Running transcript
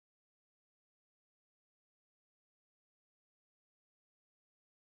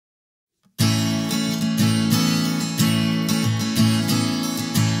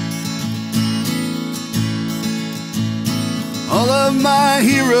of my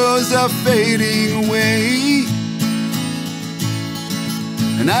heroes are fading away,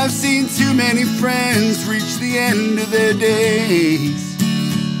 and I've seen too many friends reach the end of their days.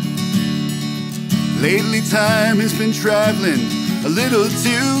 Lately time has been traveling a little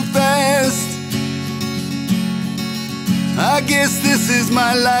too fast. I guess this is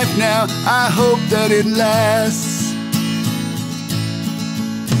my life now, I hope that it lasts.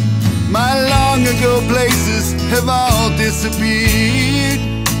 My long ago places have all disappeared.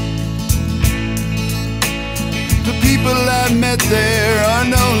 The people I met there are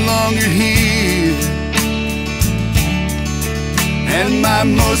no longer here, and my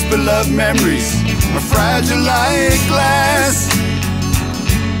most beloved memories are fragile like glass.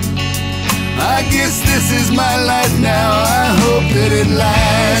 I guess this is my life now, I hope that it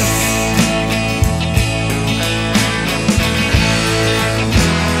lasts.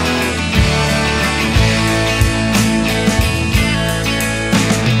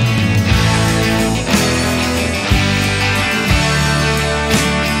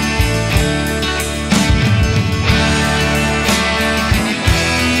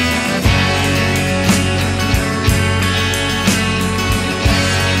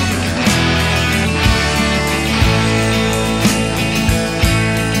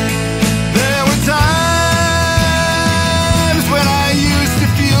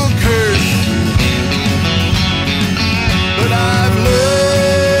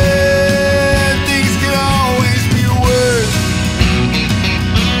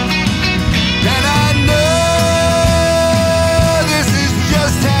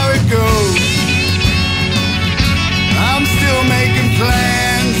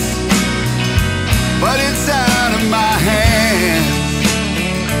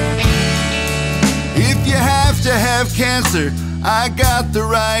 To have cancer, I got the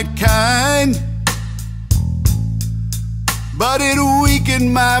right kind, but it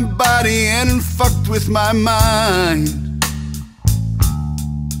weakened my body and fucked with my mind.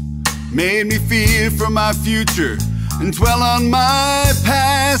 Made me fear for my future and dwell on my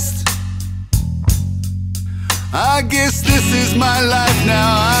past. I guess this is my life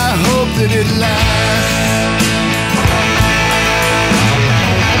now, I hope that it lasts.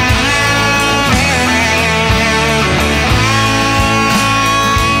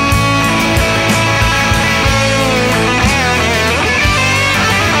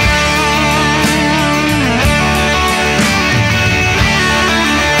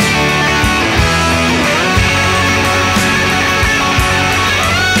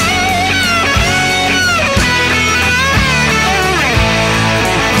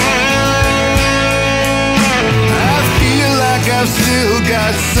 I've still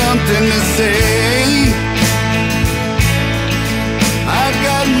got something to say. I've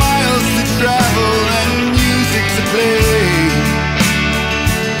got miles to travel and music to play,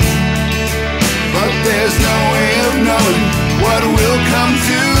 but there's no way of knowing what will come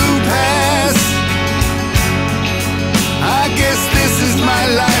to pass. I guess this is my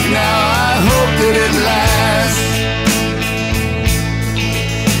life now, I hope that it lasts.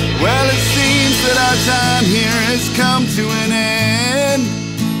 Well, it seems that our time here has come to an end.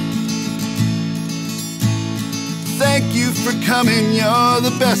 Thank you for coming, you're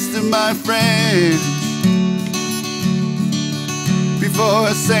the best of my friends. Before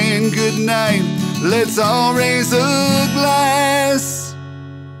saying goodnight, let's all raise a glass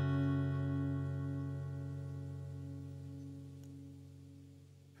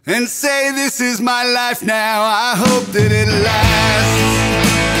and say this is my life now, I hope that it lasts.